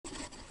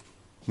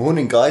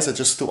Morning guys, I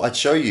just thought I'd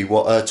show you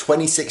what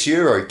 26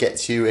 euro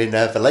gets you in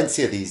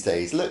Valencia these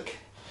days. Look,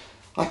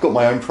 I've got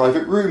my own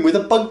private room with a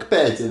bunk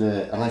bed in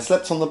it and I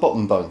slept on the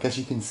bottom bunk, as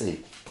you can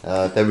see.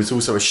 There was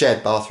also a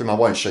shared bathroom. I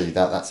won't show you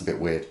that, that's a bit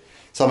weird.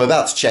 So I'm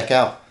about to check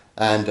out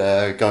and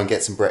go and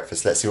get some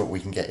breakfast. Let's see what we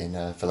can get in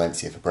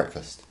Valencia for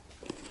breakfast.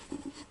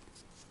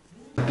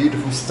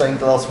 Beautiful stained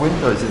glass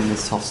windows in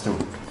this hostel.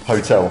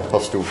 Hotel,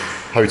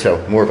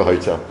 more of a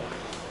hotel.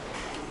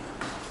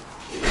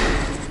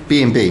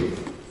 B&B.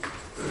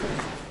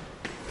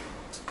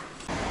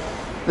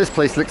 This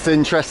place looks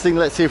interesting.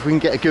 Let's see if we can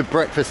get a good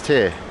breakfast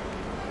here.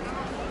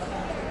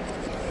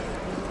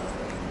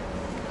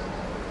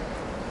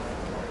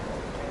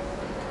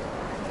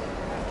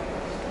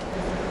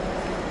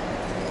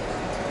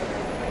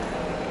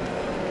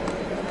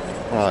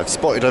 Oh, I've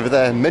spotted over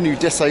there menu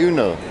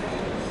desayuno.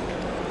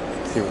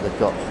 Let's see what they've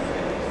got.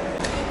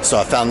 So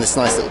I found this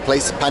nice little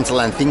place,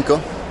 Pantalan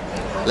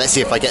 5. Let's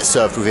see if I get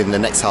served within the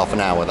next half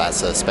an hour.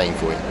 That's Spain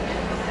for you.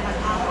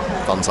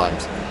 Fun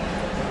times.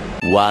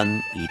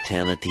 One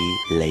eternity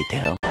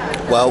later.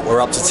 Well,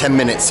 we're up to 10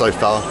 minutes so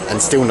far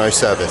and still no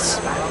service.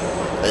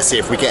 Let's see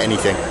if we get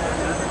anything.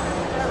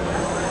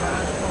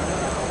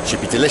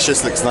 Should be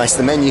delicious, looks nice,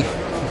 the menu.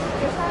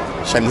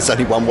 Shame there's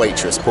only one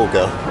waitress, poor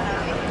girl.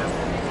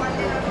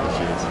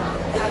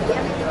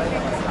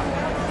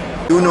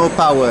 Uno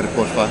power,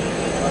 porfa.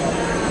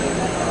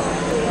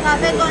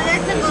 Café con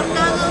leche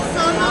cortado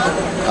solo.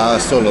 Ah,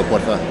 solo,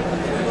 porfa.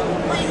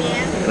 Muy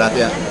bien.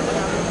 Gracias.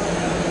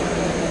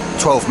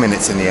 12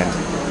 minutes in the end.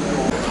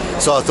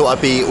 So I thought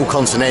I'd be all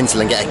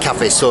continental and get a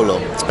cafe solo.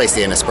 It's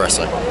basically an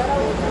espresso.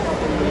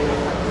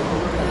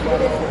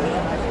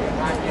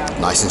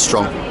 Nice and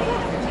strong.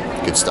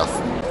 Good stuff.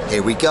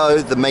 Here we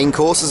go, the main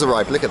course has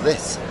arrived. Look at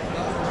this.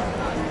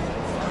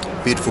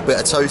 Beautiful bit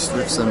of toast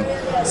with some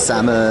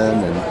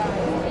salmon and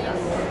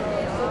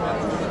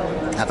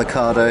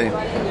avocado,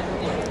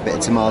 a bit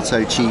of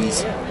tomato,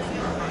 cheese.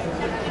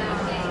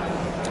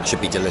 Should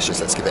be delicious,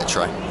 let's give it a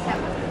try.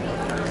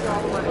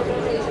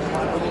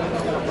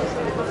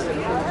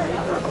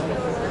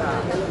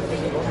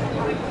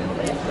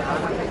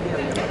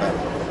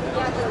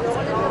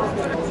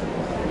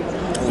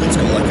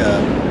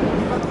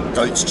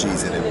 Goat's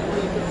cheese in it.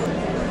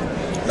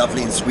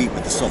 Lovely and sweet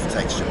with the soft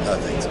texture,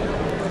 perfect.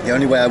 The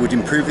only way I would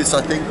improve this,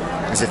 I think,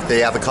 is if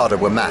the avocado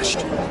were mashed.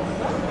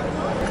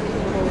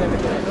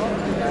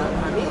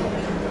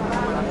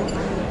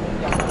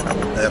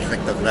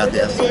 Perfecto,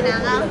 gracias. De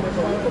nada.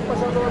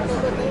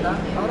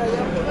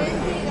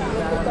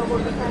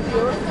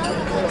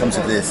 Comes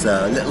with this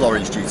little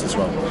orange juice as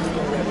well.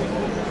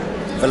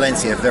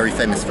 Valencia, very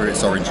famous for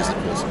its oranges, of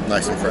course.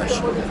 Nice and fresh.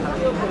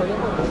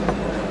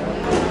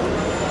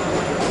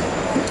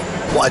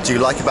 What I do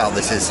like about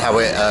this is how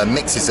it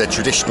mixes a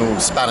traditional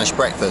Spanish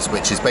breakfast,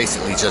 which is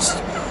basically just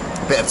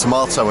a bit of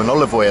tomato and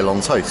olive oil on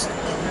toast.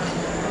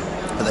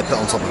 And they put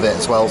on top of it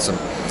as well some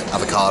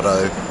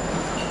avocado,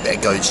 a bit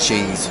of goat's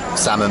cheese,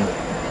 salmon,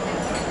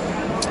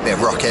 a bit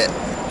of rocket.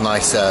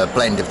 Nice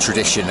blend of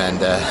tradition and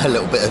a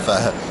little bit of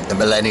the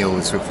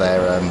millennials with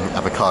their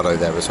avocado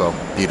there as well.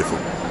 Beautiful.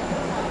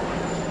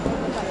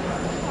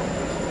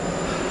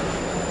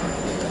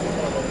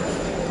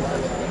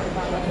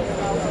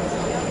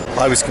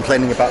 I was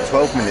complaining about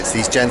 12 minutes.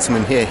 These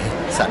gentlemen here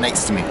sat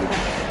next to me.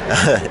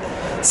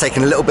 It's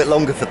taken a little bit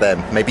longer for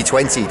them, maybe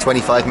 20,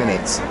 25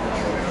 minutes.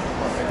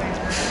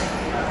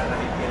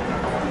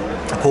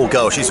 The poor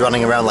girl, she's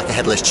running around like a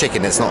headless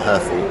chicken. It's not her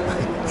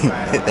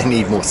fault. They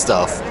need more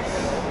staff.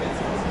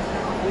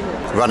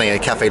 Running a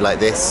cafe like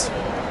this,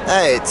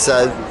 hey, it's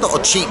not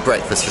a cheap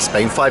breakfast for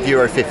Spain,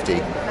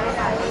 €5.50.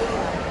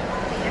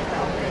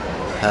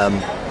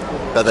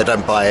 But they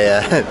don't buy,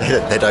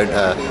 they don't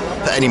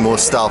put any more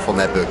staff on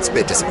their books. A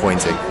bit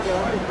disappointing.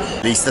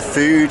 At least the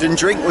food and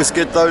drink was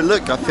good though.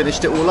 Look, I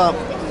finished it all up.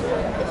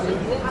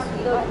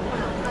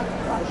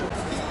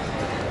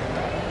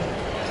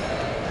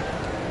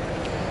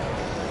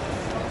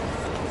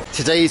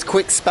 Today's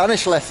quick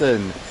Spanish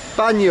lesson.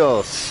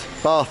 Baños,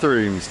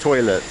 bathrooms,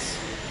 toilets.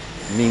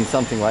 Means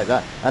something like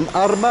that. And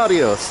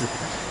armarios.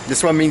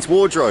 This one means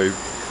wardrobe.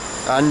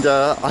 And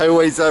I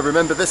always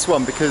remember this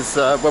one because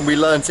when we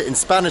learnt it in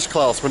Spanish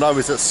class when I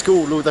was at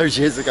school all those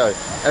years ago,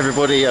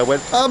 everybody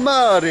went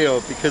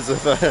armario because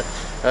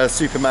of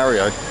Super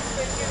Mario.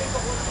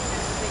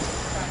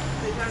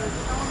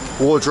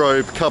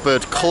 Wardrobe,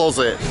 cupboard,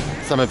 closet,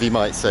 some of you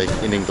might say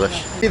in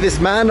English. See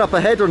this man up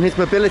ahead on his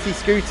mobility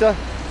scooter?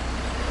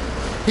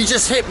 He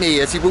just hit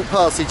me as he walked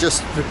past. He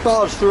just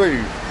barged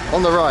through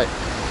on the right.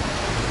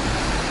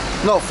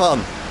 Not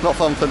fun. Not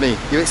fun for me.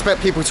 You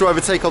expect people to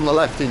overtake on the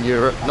left in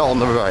Europe, not on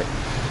the right.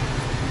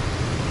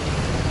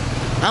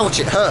 Ouch,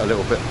 it hurt a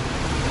little bit.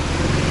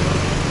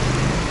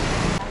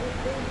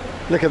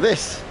 Look at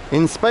this.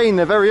 In Spain,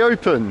 they're very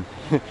open.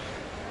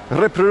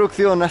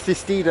 Reproducción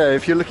asistida,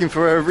 if you're looking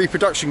for a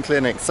reproduction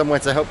clinic, somewhere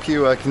to help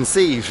you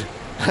conceive.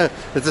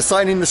 There's a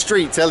sign in the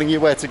street telling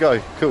you where to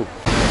go. Cool.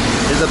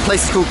 There's a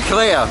place called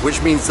Crea,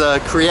 which means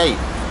create.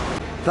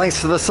 Thanks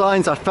to the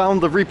signs, I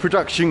found the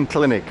reproduction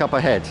clinic up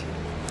ahead.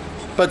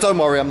 But don't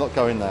worry, I'm not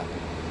going there.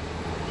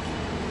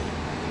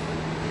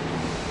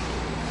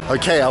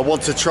 Okay, I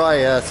want to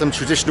try some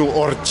traditional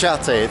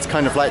horchata. It's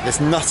kind of like this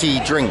nutty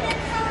drink,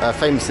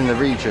 famous in the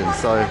region.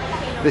 So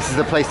this is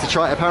the place to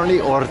try it apparently,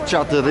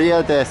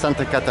 Horchateria de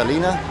Santa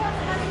Catalina.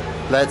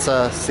 Let's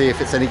see if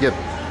it's any good.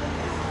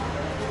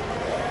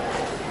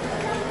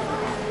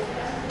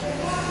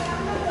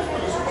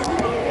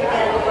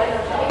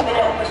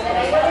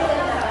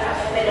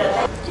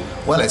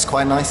 Well, it's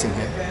quite nice in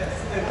here.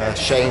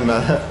 Shame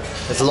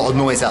there's a lot of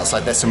noise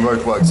outside. There's some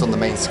roadworks on the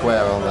main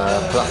square on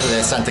Plaza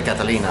de Santa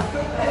Catalina.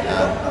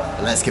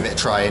 But let's give it a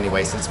try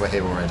anyway since we're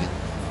here already.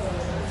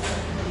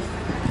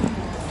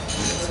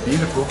 It's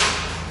beautiful.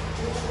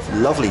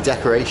 Lovely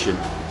decoration.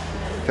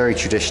 Very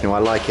traditional, I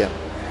like it.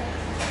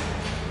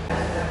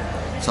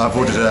 So I've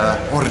ordered a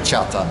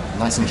horchata,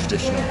 nice and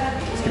traditional.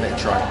 Let's give it a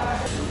try.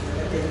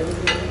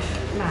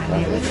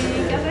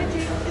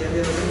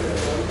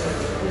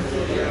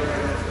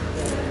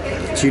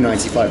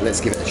 $2.95, let's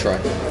give it a try.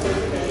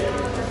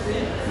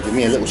 Give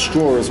me a little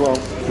straw as well,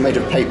 made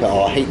of paper.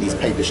 Oh, I hate these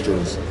paper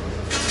straws.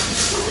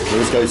 It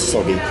always goes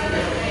soggy.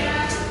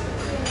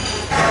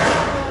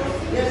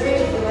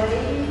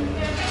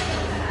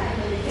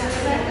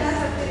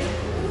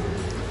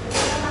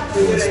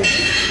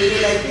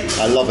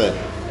 I love it.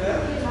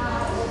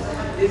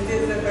 Is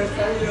this the first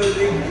time you'll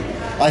drink?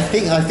 I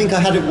think I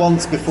had it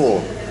once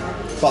before,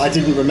 but I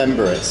didn't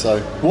remember it.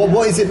 So,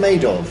 what is it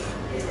made of?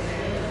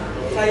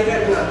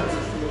 Tiger nut.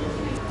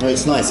 Oh,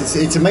 it's nice.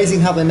 It's amazing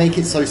how they make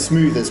it so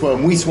smooth as well.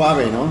 Muy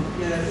suave, no?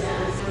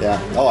 Yes. Yeah.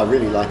 Oh, I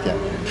really like it.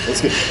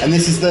 It's good. And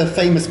this is the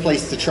famous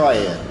place to try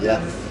it.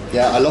 Yeah.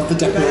 Yeah. I love the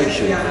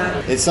decoration.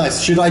 It's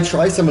nice. Should I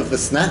try some of the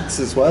snacks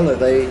as well? Are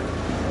they?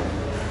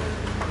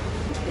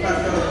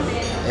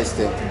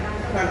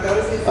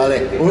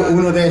 Vale,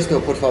 uno de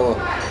esto, por favor.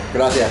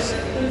 Gracias.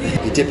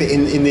 You dip it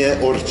in the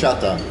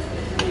horchata.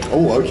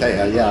 Oh,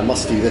 okay. Yeah, I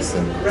must do this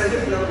then.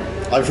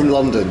 I'm from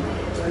London.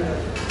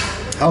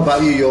 How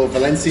about you? You're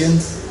Valencian?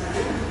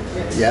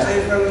 Yeah.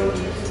 I'm from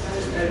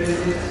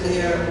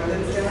near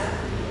Valencia.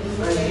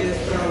 And he is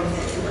from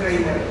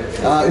Ukraine.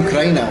 Ah,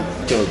 Ukraine.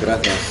 Oh,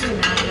 gracias.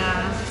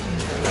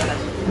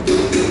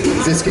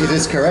 Is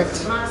this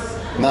correct?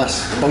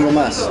 Más. Pongo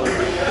más.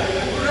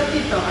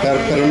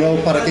 Pero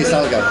no para que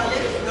salga.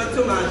 Not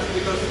too much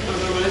because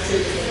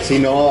otherwise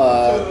Sino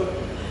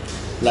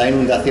la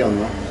inundación,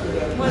 ¿no?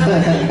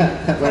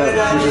 Bueno,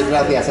 muchas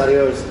gracias.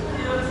 Adiós.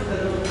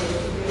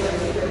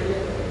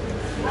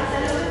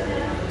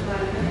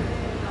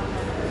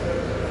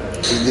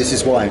 This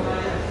is why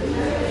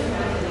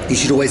you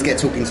should always get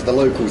talking to the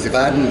locals. If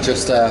I hadn't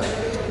just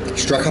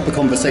struck up a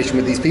conversation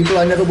with these people,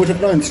 I never would have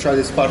known to try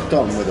this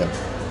farton with it.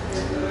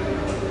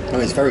 Oh,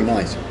 it's very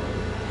nice.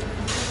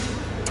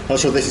 Not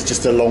sure this is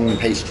just a long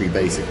pastry,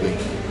 basically.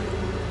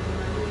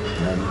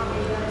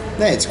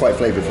 Yeah, it's quite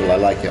flavourful. I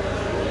like it.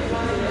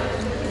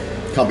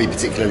 Can't be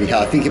particularly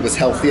hard. I think it was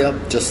healthier,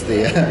 just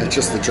the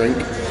just the drink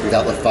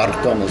without the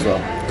farton as well.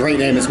 Great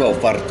name as well,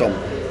 farton.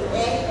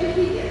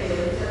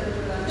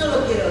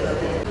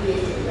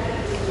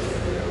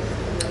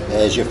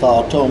 There's your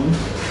farton.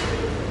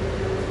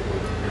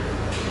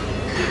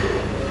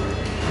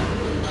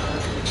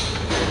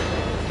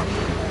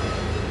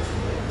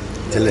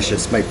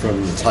 Delicious, made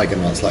from tiger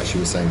nuts, like she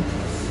was saying.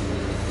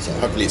 So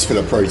hopefully it's full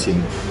of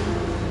protein.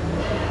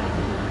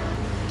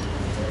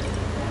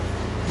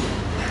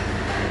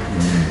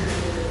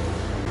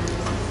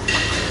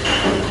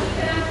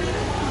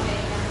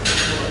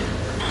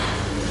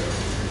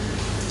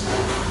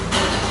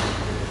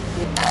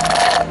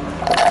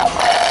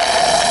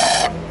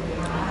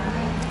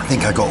 I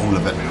think I got all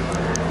of it.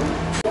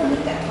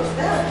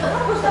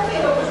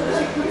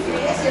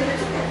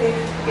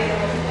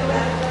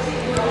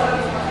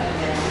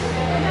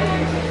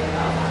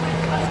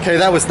 Okay,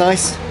 that was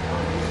nice.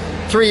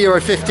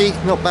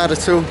 €3.50, not bad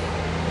at all,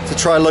 to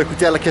try a local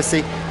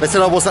delicacy. They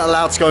said I wasn't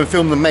allowed to go and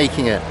film them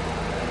making it.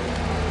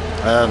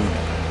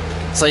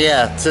 So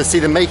yeah, to see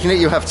them making it,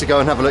 you have to go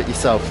and have a look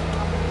yourself.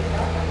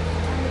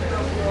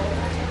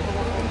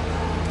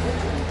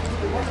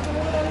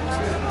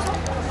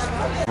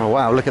 Oh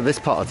wow, look at this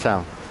part of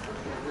town.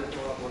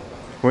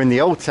 We're in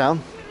the old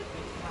town.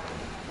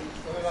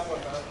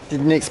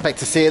 Didn't expect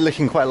to see it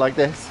looking quite like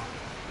this.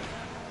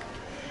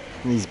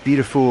 And these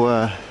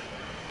beautiful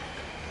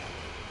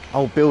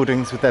old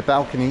buildings with their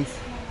balconies.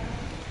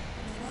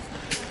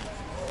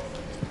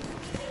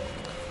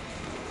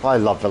 I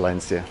love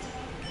Valencia.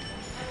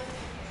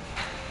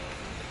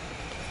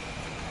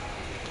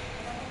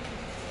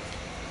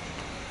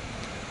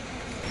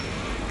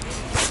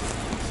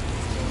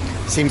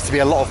 Seems to be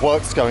a lot of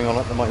works going on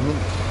at the moment.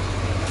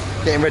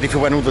 Getting ready for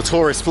when all the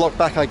tourists flock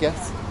back, I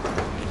guess.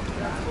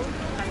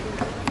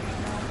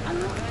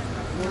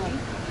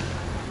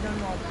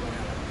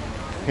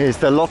 Here's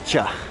the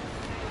loggia.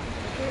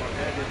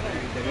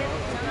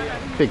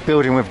 Big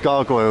building with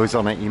gargoyles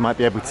on it, you might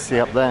be able to see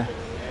up there.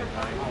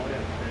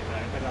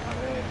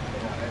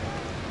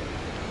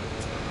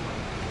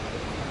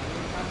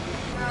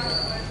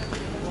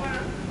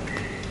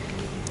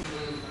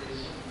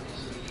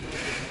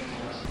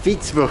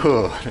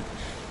 Fietsverhuur.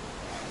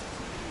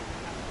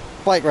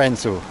 Bike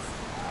rental.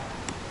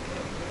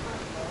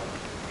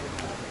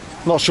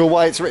 Not sure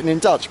why it's written in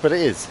Dutch, but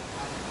it is.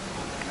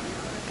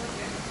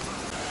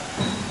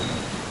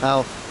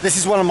 Now, this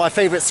is one of my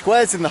favourite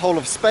squares in the whole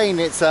of Spain.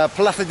 It's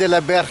Plaza de la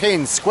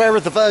Virgen, Square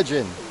of the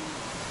Virgin.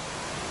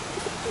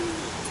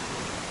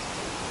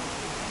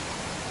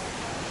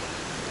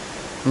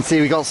 And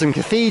see, we got some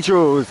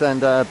cathedrals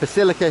and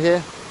basilica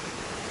here.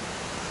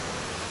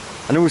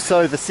 And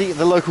also the seat of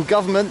the local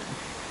government.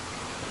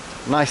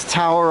 Nice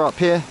tower up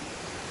here.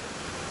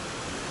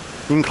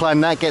 You can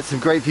climb that, get some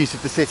great views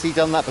of the city,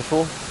 done that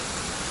before.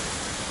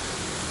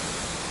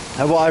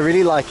 And what I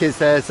really like is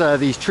there's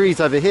these trees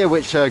over here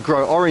which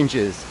grow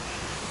oranges.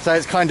 So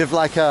it's kind of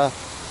like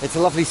it's a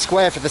lovely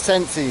square for the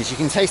senses. You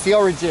can taste the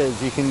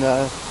oranges, you can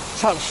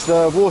touch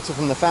the water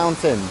from the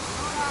fountain.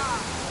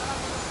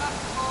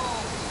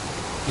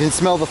 You can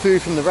smell the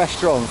food from the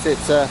restaurants.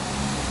 It's a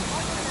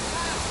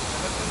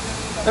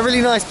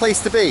really nice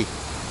place to be.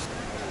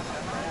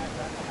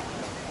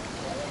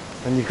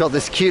 And you've got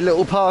this cute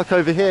little park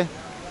over here.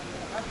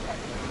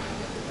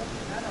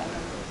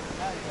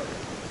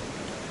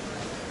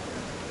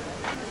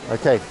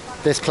 Okay,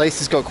 this place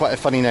has got quite a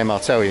funny name, I'll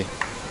tell you.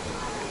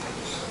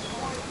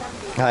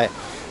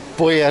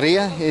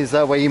 Bolleria is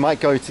where you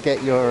might go to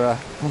get your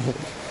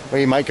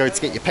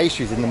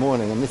pastries in the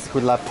morning, and this is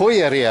called La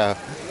Polleria.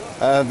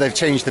 They've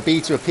changed the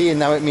B to a P, and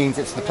now it means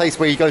it's the place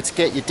where you go to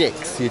get your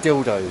dicks, your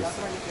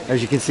dildos.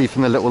 As you can see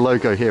from the little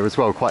logo here as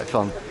well, quite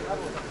fun.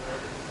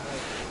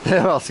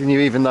 They're asking you,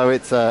 even though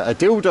it's a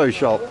dildo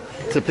shop,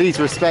 to please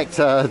respect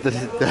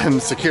the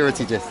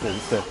security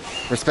distance, to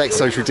respect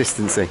social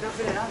distancing.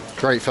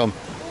 Great fun.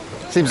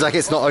 Seems like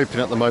it's not open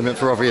at the moment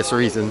for obvious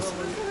reasons.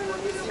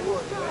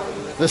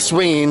 The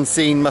swinging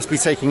scene must be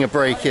taking a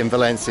break in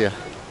Valencia.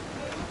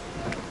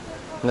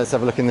 Let's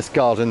have a look in this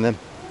garden then.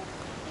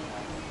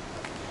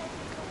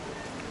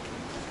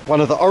 One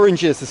of the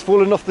oranges has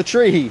fallen off the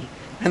tree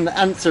and the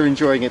ants are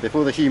enjoying it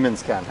before the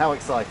humans can. How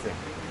exciting.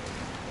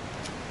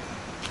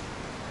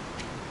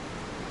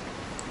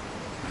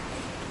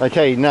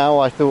 Okay, now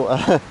I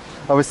thought,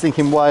 I was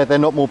thinking why are there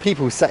not more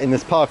people sat in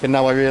this park, and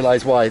now I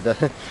realise why.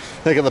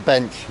 Look at the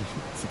bench,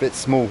 it's a bit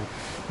small.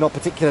 Not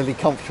particularly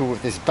comfortable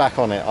with this back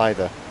on it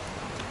either.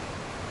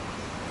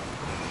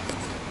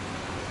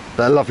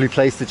 But a lovely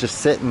place to just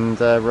sit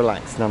and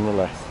relax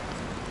nonetheless.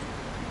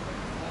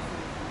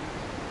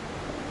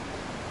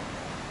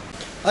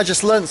 I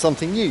just learnt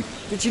something new.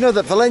 Did you know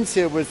that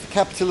Valencia was the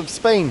capital of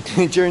Spain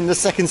during the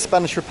Second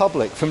Spanish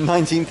Republic from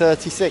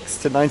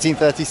 1936 to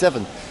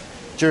 1937,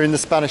 during the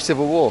Spanish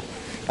Civil War?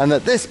 And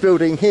that this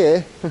building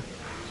here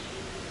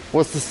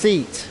was the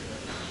seat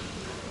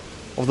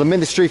of the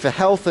Ministry for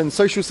Health and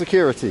Social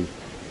Security.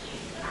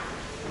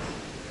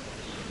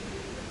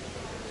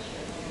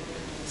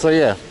 So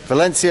yeah,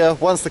 Valencia,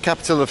 once the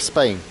capital of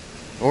Spain,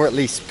 or at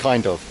least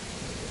kind of.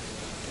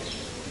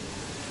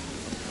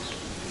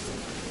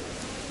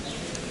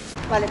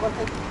 Vale,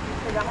 perfecto.